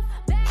myself,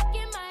 back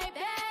in my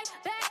bag,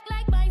 back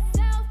like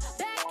myself,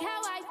 back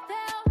how I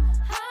felt.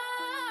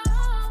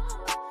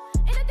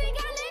 And I think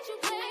I let you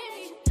play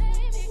me.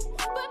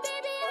 But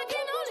baby, I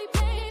can only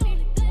blame me.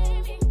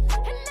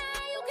 And now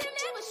you can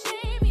never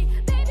shame me.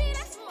 Baby,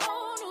 that's some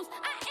old news.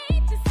 I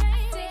ain't the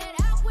same. Said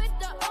out with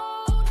the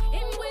old,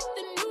 in with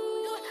the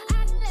new.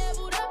 I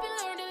leveled up and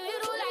learned a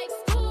little like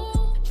school.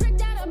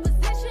 Tricked out of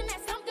possession,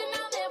 that's something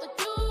I'll never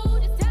do.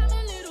 This time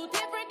a little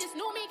different, this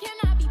new me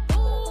cannot be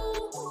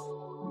fooled.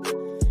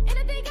 And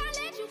I think I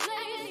let you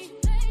play me.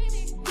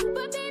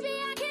 But baby,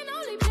 I can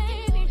only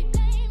blame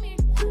me.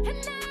 And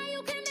now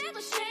you can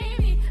never shame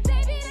me.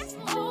 Baby, that's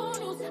some old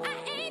news. I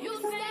ain't you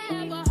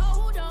stab a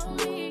hold on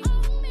me.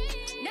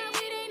 Now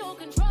it ain't no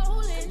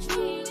controlling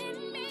me.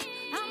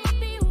 I'ma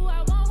be who I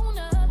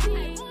wanna be.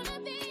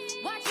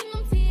 Watching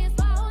them tears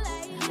fall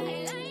like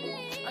leaves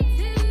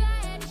until I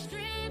had to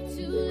strip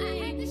to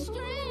leave.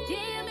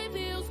 Damn, it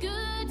feels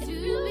good to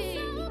be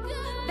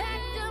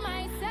back to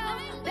myself,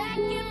 back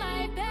in my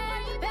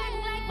bag, back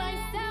like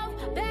myself,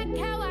 back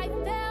how I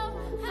felt.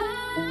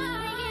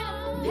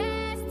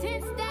 Past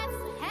tense, that's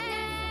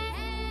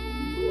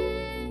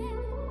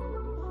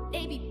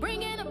they be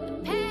bringing up the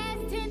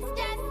past tense,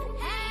 that's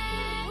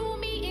new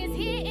me is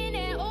here and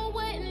that old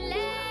wouldn't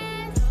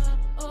last.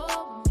 The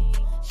old me,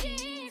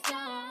 she's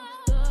gone.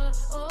 The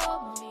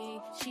old me,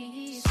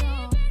 she's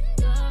gone.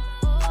 The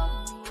old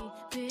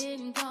me,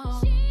 been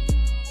gone.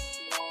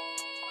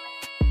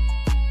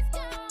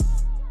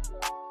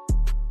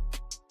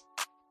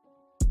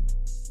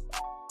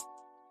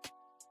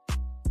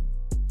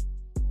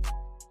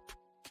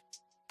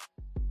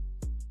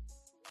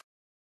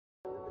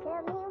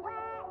 Tell me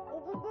why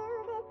did you do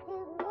this to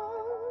me?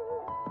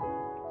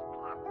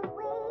 After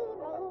we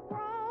made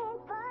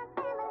plans for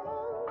family,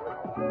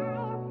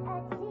 a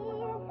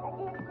cheer, a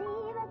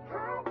deceiver,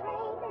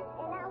 heartbreaker,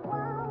 and I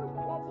won't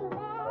let you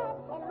back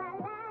in my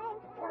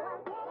life. So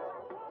I'm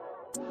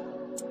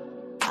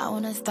I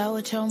wanna start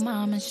with your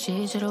mama,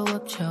 she should've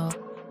whooped you.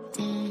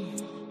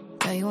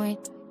 Girl, you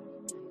ain't,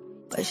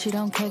 but she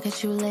don't care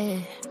cause you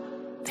lit.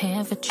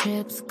 Paying for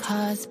trips,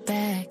 cars,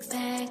 bags,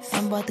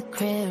 and bought the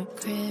crib.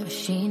 But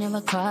she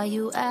never call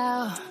you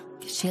out,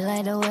 cause she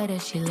like the way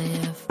that she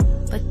live.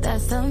 But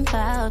that's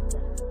about,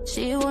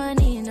 she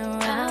wasn't even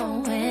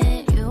around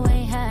when you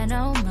ain't had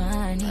no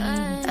money.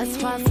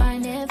 That's why I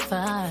find it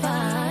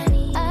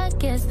funny. I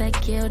guess that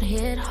guilt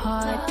hit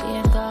hard,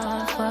 being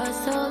gone for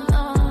so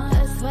long.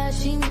 That's why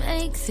she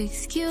makes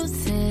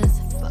excuses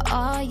for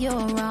all your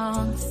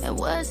wrongs. And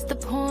what's the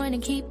point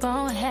in keep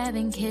on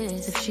having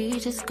kids if she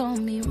just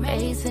gon' be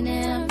raising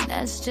him?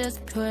 That's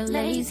just pure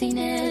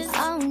laziness.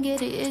 I don't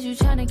get it, is you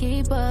tryna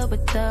keep up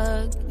with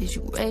Thug? Is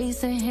you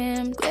raising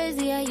him?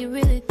 Crazy how you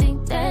really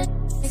think that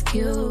it's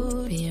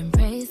cute, be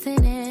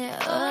embracing it.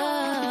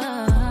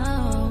 Oh,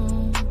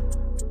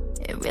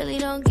 it really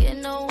don't get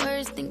no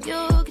worse than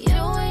you.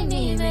 You ain't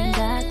even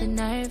got the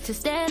nerve to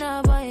stand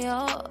up on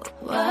your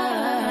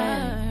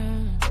word.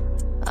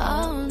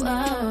 Oh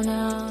no,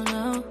 no,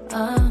 no,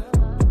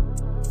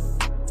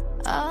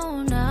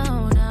 oh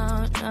no,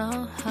 no,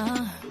 no,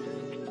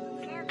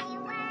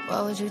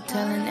 What was you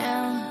telling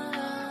them?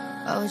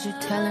 What was you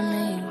telling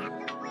me?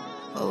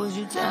 What was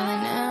you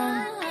telling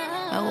them?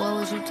 And what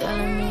was you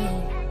telling me?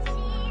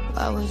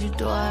 Why would you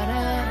do all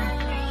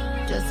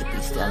that? Just to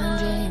be selling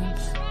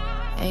dreams,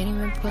 ain't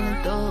even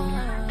pulling through.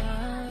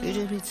 You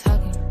just be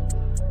talking.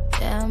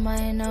 Damn, I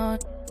ain't know.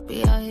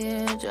 Be out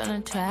here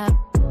tryna trap.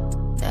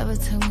 Never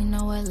Never took me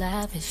nowhere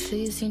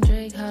lavishly. Seen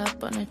Drake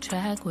hop on the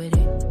track with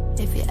it.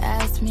 If you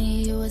asked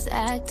me, you was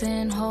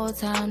acting. Whole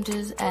time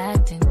just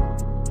acting.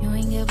 You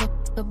ain't give a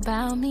fuck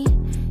about me.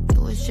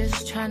 You was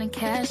just trying to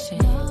cash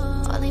in.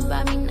 Only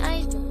buy me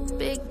nice,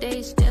 big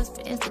days just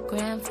for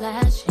Instagram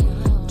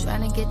flashing.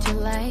 Trying to get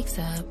your likes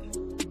up.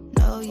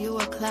 Know you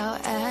a cloud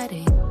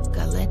addict.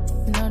 Gotta let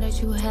you know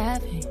that you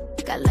have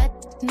it. Gotta let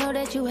you know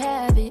that you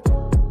have it.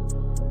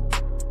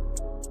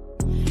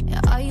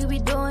 And all you be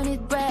doing is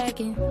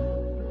bragging.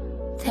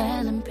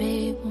 Telling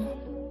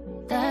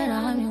people that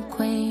I'm your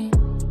queen.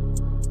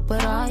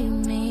 But all you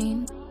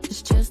mean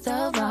is just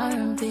of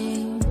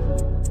R&B.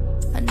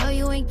 I know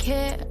you ain't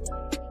care,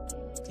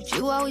 but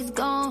you always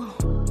gone.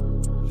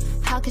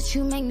 How could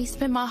you make me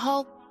spend my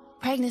whole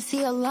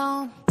pregnancy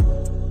alone?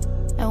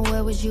 And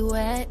where was you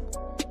at?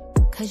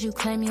 Cause you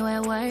claim you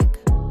at work.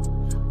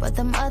 But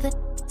them other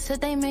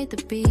said they made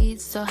the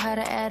beats, so how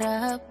to add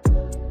up?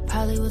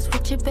 Probably was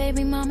with your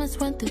baby mamas,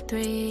 went through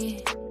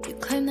 3. You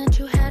claim that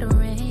you had a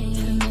ring.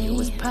 You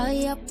was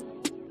probably up.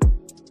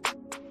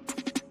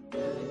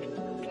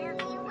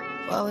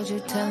 What was you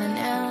telling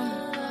them?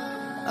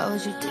 What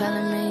was you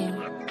telling me?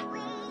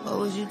 What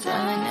was you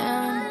telling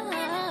them?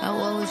 And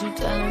what was you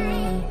telling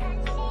me?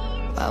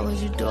 Why would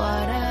you do all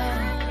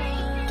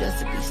that? Just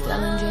to be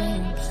selling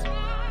dreams.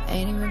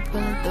 Ain't even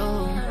pulling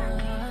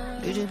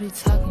through. You just be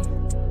talking.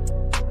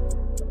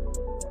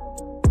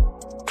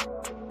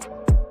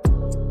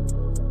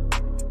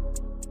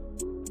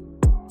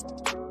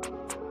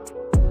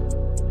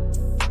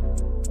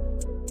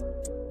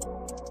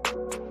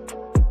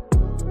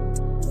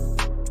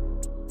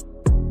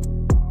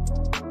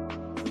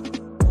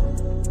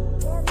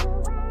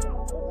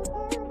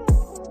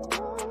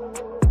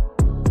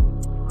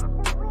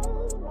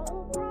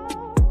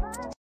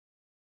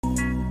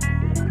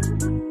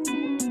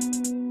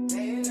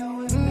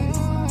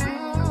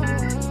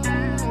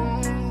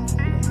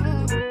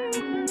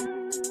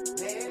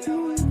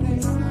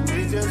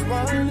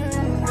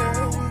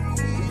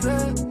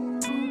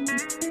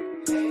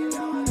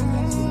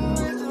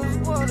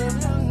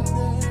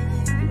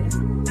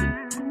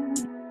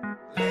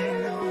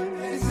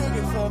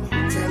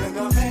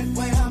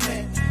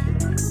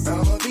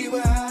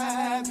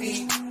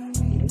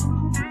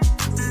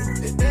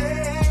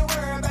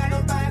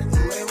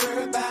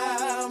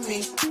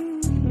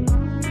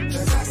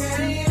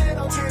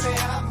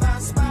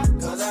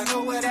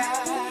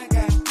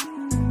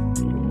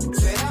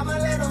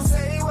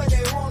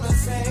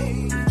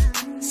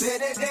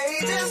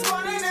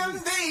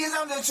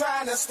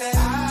 Trying to stay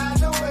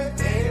out of it.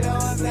 They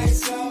don't play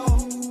slow.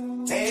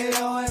 They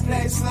don't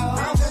play slow.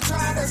 I'm just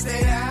trying to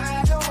stay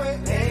out of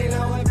it. They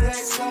don't play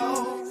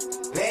slow.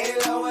 They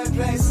don't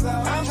play slow.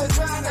 I'm just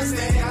trying to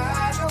stay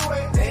out of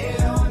it. They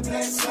don't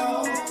play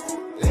slow.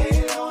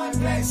 They don't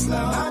play slow.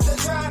 I'm just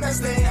trying to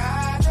stay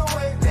out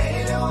of it.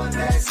 They don't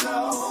play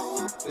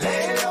slow.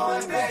 They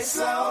don't play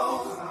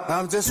slow.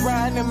 I'm just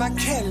riding in my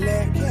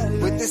Cadillac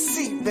with the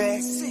seat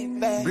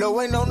back,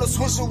 blowing on the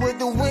swisher with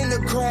the window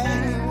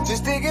crack.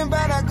 Just thinking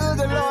about how good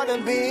the Lord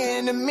have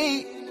been to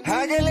me.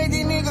 I can let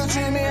these niggas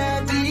treat me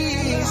out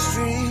these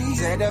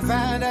streets. Had to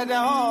find out the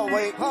hard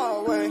way.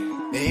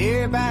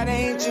 Everybody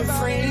ain't your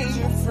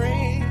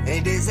friend.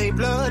 And they say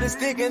blood is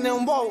thicker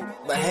than woke,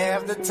 but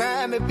half the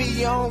time it be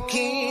your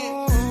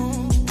kin.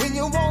 When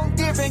you want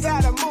different,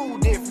 gotta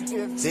move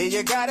different. Say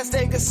you gotta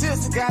stay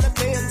consistent, gotta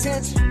pay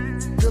attention.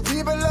 Cause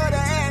people love to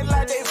act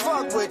like they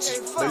fuck with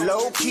you, but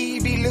low-key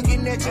be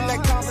looking at you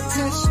like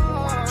competition.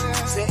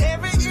 Say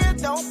every ear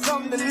don't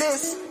come to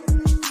listen.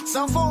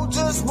 Some folks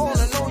just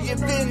wanna know your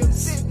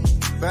business.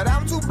 But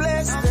I'm too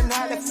blessed and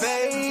highly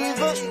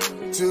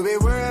favored to be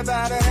worried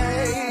about a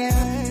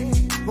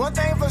hate. One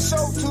thing for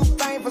sure, two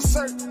things for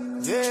certain.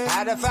 Yeah, I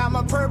had to find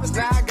my purpose,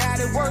 now I got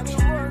it working.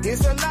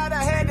 It's a lot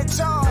I had to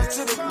charge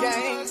to the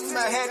game.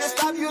 I had to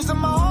stop using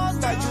my heart,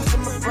 start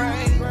using my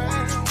brain.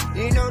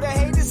 You know they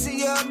hate to see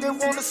you up, they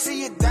wanna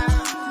see you down.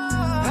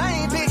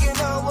 I ain't picking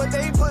up what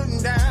they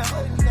putting down.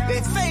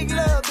 That fake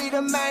love be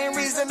the main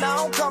reason I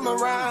don't come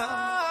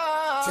around.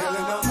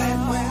 Telling them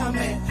that where I'm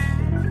at,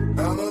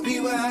 I'ma be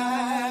where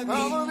I be.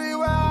 I'ma be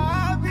where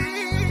I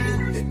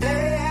be.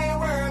 Today I ain't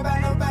worried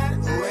about nobody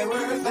who ain't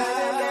worried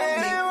about me.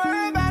 Ain't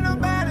worried about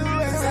nobody who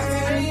ain't worried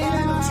about me.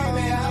 Don't treat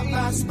me out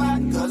my spot,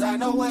 cause I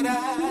know what I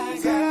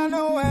got. I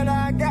know what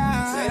I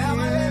got. Said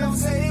I'ma let them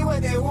say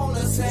what they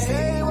wanna say.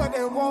 Say what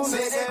they wanna say.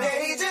 Say that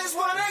they just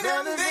one of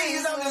them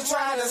days, I'm just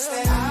trying to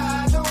stay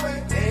out the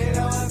way. They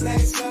don't play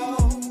slow.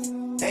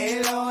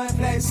 They don't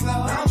play slow.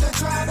 I'm just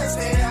trying to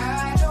stay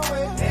out the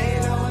way. They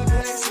don't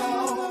play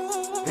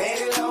slow.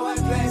 They don't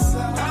play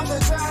slow. I'm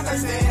just trying to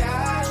stay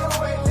out the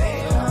way. They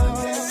don't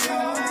play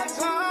slow.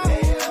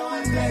 They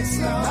don't play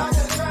slow. I'm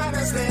just trying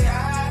to stay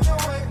out the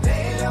way.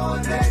 They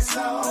don't play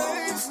slow.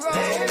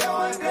 They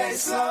don't play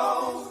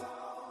slow.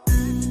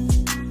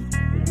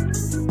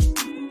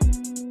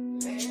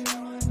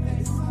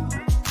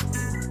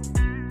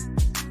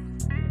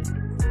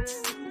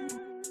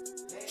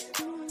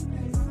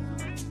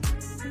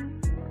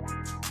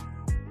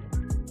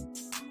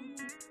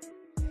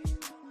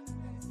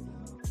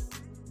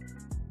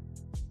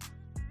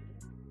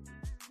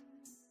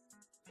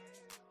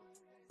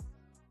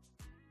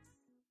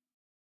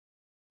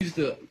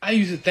 I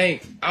used to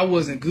think I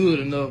wasn't good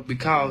enough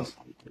because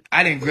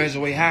I didn't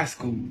graduate high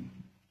school.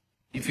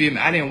 You feel me?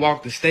 I didn't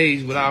walk the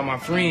stage with all my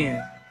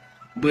friends.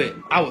 But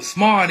I was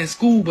smart in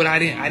school, but I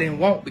didn't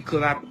walk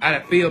because I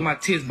failed my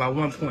test by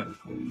 1 point.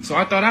 So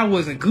I thought I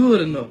wasn't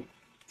good enough.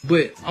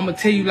 But I'm gonna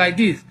tell you like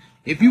this: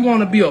 if you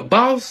wanna be a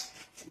boss,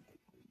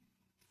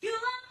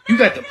 you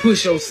got to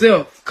push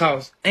yourself,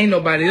 cause ain't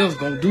nobody else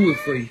gonna do it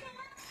for you.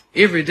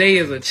 Every day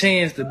is a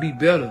chance to be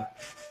better.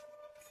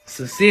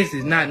 Success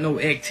is not no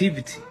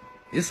activity.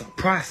 It's a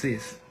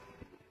process.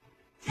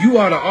 You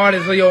are the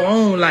artist of your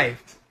own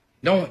life.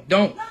 Don't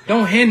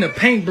hand the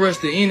paintbrush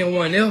to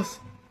anyone else.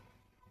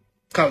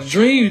 Cause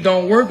dreams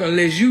don't work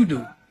unless you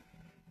do.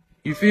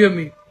 You feel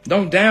me?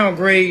 Don't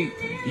downgrade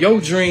your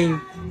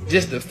dream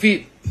just to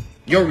fit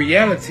your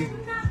reality.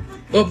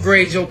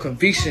 Upgrade your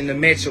conviction to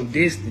match your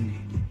destiny.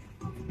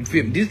 You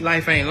feel me? This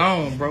life ain't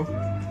long, bro.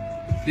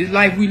 This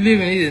life we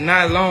living is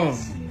not long.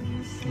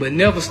 But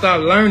never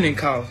stop learning,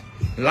 cause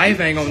life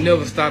ain't gonna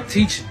never stop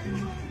teaching.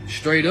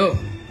 Straight up.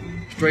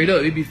 Straight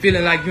up. It be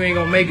feeling like you ain't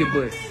gonna make it,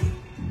 but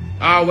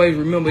always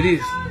remember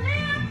this.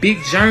 Big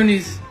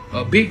journeys,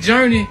 a big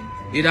journey,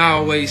 it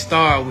always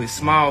starts with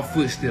small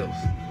footsteps.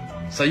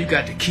 So you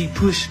got to keep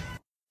pushing.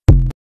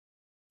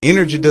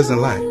 Energy doesn't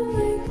lie.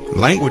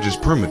 Language is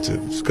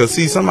primitive. Because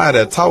see, somebody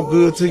that talk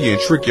good to you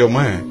and trick your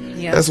mind.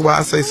 Yep. That's why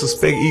I say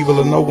suspect evil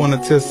of no one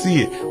until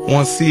see it.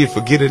 Once see it,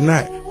 forget it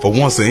not. For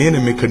once an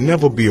enemy could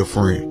never be a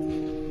friend.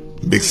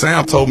 Big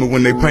Sam told me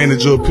when they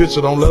painted you a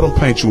picture, don't let them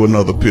paint you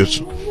another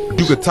picture.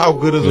 You could talk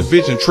good as a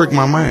bitch and trick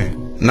my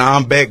mind. Now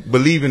I'm back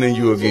believing in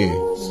you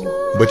again.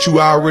 But you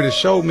already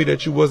showed me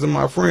that you wasn't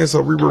my friend,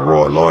 so we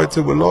reward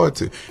loyalty with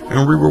loyalty,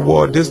 and we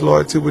reward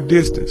disloyalty with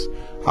distance.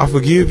 I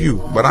forgive you,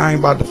 but I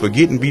ain't about to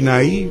forget and be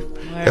naive.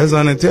 That's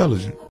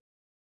unintelligent.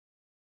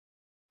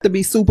 To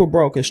be super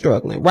broke and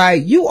struggling,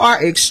 right? You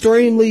are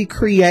extremely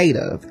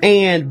creative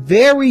and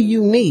very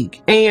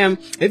unique. And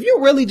if you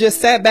really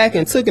just sat back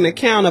and took an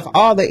account of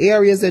all the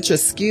areas that you're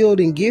skilled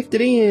and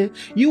gifted in,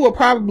 you will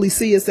probably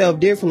see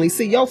yourself differently.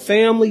 See, your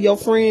family, your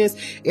friends,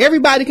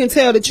 everybody can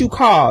tell that you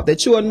called,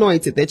 that you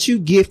anointed, that you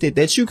gifted,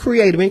 that you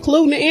creative,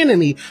 including the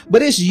enemy.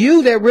 But it's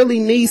you that really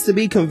needs to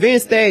be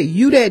convinced that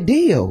you that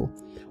deal.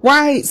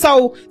 Right?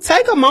 So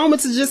take a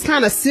moment to just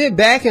kind of sit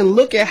back and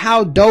look at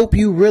how dope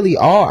you really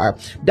are.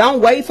 Don't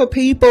wait for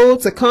people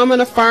to come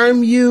and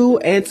affirm you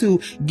and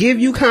to give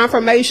you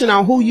confirmation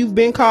on who you've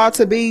been called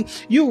to be.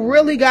 You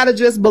really got to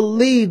just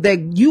believe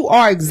that you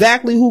are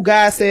exactly who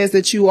God says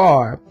that you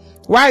are.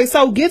 Right?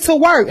 So get to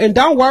work and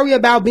don't worry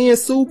about being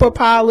super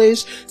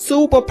polished,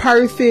 super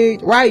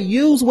perfect, right?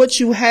 Use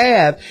what you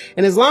have.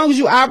 And as long as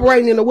you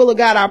operating in the will of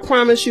God, I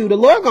promise you, the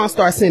Lord gonna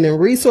start sending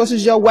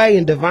resources your way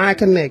and divine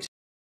connection.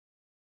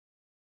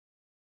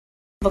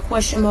 A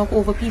question mark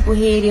over people's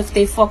head if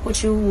they fuck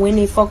with you, when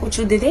they fuck with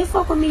you. Did they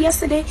fuck with me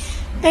yesterday?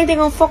 Think they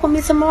gonna fuck with me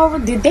tomorrow?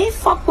 Did they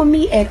fuck with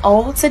me at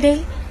all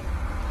today?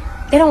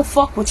 They don't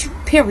fuck with you,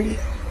 period.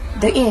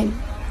 The end.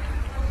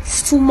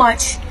 It's too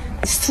much.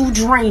 It's too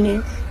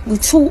draining. We're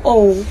too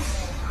old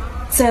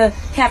to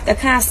have to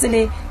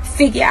constantly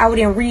figure out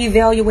and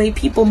reevaluate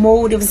people's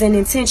motives and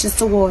intentions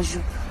towards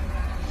you.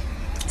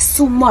 It's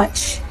too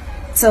much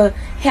to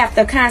have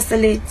to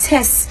constantly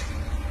test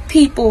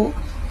people's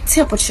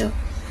temperature.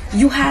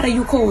 You hot or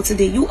you cold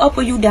today? You up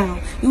or you down?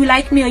 You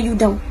like me or you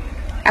don't?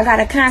 I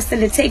gotta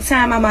constantly take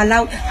time out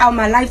of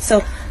my life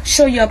to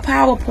show you a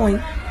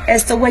PowerPoint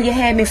as to where you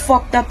had me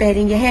fucked up at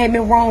and you had me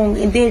wrong,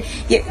 and then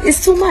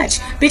it's too much,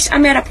 bitch.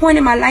 I'm at a point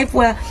in my life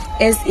where,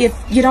 as if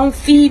you don't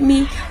feed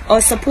me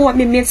or support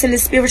me mentally,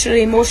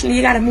 spiritually, emotionally,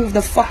 you gotta move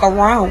the fuck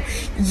around.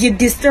 You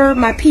disturb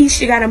my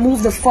peace, you gotta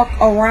move the fuck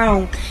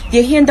around.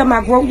 You hinder my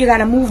growth, you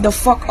gotta move the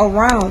fuck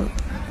around.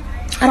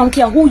 I don't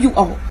care who you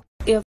are.